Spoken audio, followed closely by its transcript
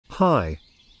Hi.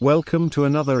 Welcome to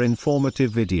another informative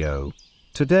video.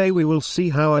 Today we will see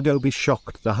how Adobe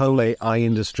shocked the whole AI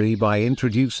industry by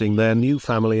introducing their new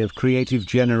family of creative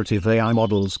generative AI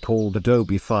models called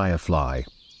Adobe Firefly.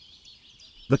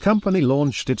 The company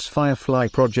launched its Firefly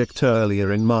project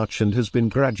earlier in March and has been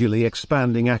gradually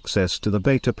expanding access to the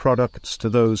beta products to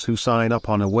those who sign up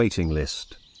on a waiting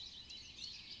list.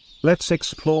 Let's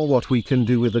explore what we can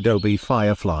do with Adobe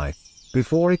Firefly.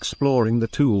 Before exploring the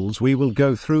tools, we will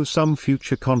go through some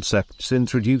future concepts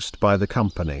introduced by the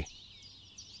company.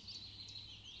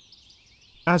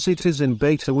 As it is in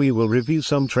beta, we will review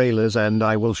some trailers and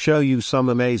I will show you some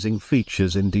amazing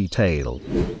features in detail.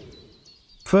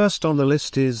 First on the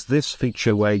list is this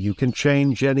feature where you can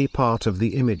change any part of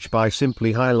the image by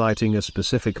simply highlighting a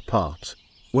specific part.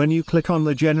 When you click on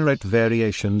the Generate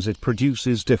Variations, it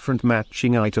produces different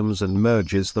matching items and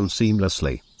merges them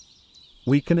seamlessly.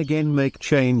 We can again make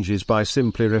changes by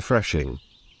simply refreshing.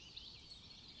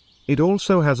 It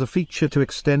also has a feature to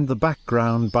extend the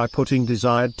background by putting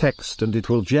desired text, and it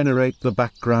will generate the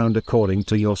background according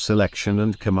to your selection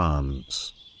and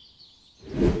commands.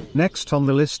 Next on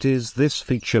the list is this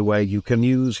feature where you can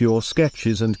use your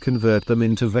sketches and convert them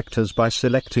into vectors by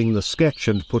selecting the sketch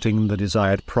and putting the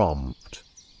desired prompt.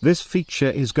 This feature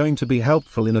is going to be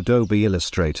helpful in Adobe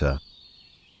Illustrator.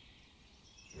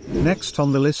 Next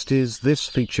on the list is this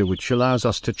feature which allows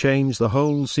us to change the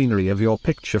whole scenery of your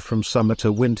picture from summer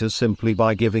to winter simply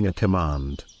by giving a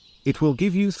command. It will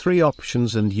give you 3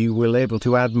 options and you will able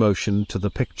to add motion to the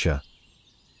picture.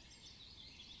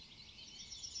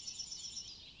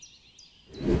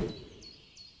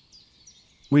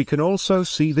 We can also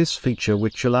see this feature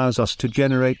which allows us to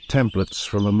generate templates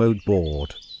from a mood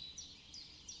board.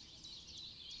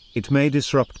 It may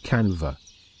disrupt Canva.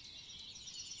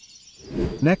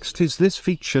 Next is this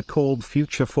feature called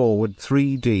Future Forward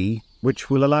 3D, which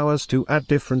will allow us to add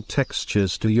different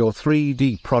textures to your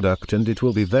 3D product, and it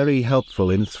will be very helpful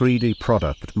in 3D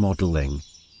product modeling.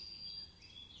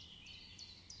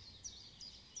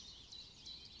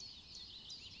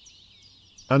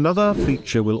 Another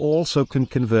feature will also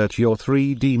convert your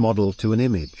 3D model to an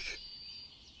image.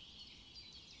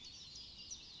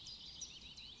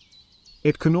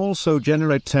 It can also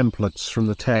generate templates from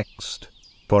the text.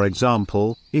 For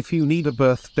example, if you need a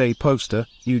birthday poster,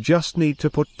 you just need to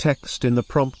put text in the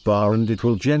prompt bar and it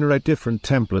will generate different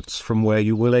templates from where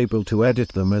you will able to edit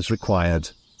them as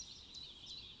required.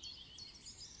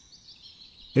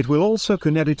 It will also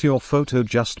can edit your photo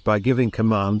just by giving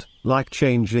command, like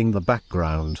changing the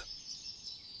background.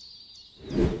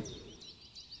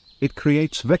 It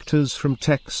creates vectors from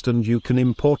text and you can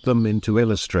import them into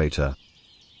Illustrator.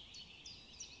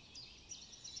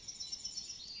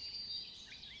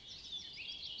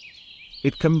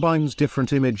 It combines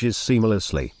different images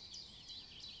seamlessly.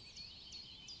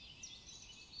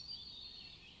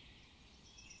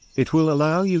 It will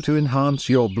allow you to enhance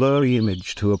your blurry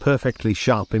image to a perfectly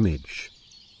sharp image.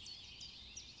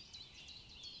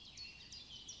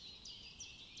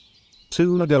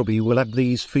 Soon Adobe will add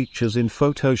these features in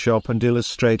Photoshop and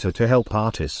Illustrator to help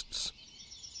artists.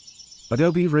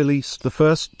 Adobe released the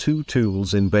first 2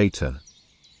 tools in beta.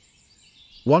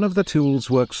 One of the tools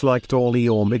works like DALL-E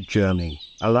or Midjourney,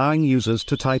 allowing users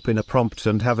to type in a prompt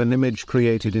and have an image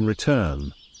created in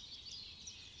return.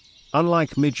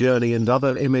 Unlike Midjourney and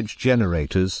other image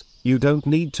generators, you don't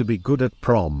need to be good at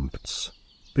prompts,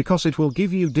 because it will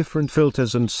give you different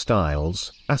filters and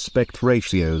styles, aspect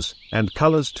ratios, and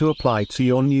colors to apply to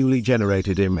your newly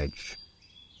generated image.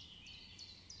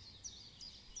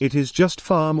 It is just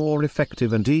far more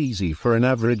effective and easy for an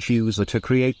average user to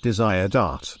create desired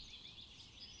art.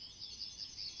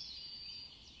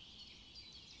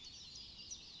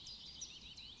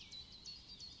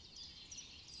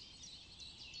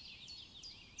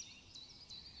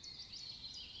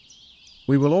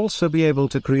 We will also be able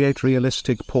to create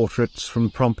realistic portraits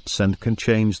from prompts and can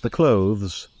change the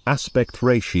clothes, aspect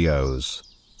ratios,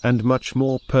 and much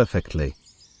more perfectly.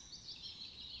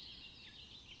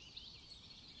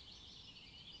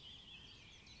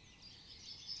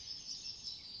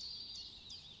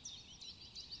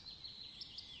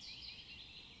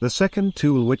 The second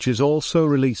tool, which is also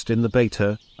released in the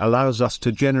beta, allows us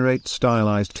to generate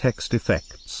stylized text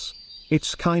effects.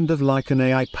 It's kind of like an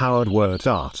AI-powered word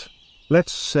art.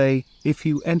 Let's say, if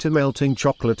you enter melting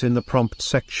chocolate in the prompt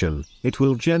section, it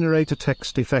will generate a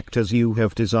text effect as you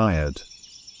have desired.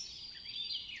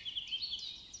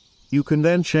 You can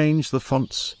then change the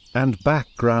fonts and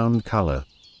background color.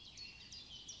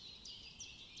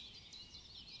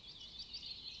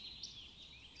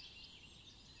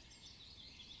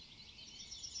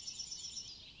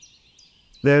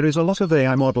 There is a lot of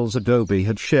AI models Adobe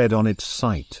had shared on its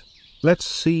site. Let's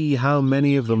see how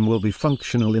many of them will be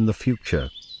functional in the future.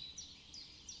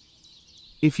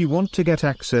 If you want to get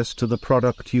access to the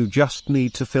product, you just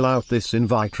need to fill out this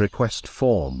invite request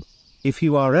form. If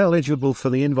you are eligible for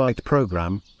the invite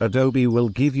program, Adobe will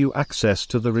give you access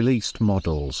to the released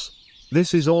models.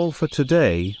 This is all for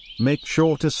today. Make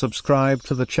sure to subscribe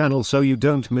to the channel so you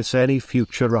don't miss any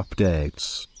future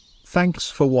updates. Thanks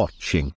for watching.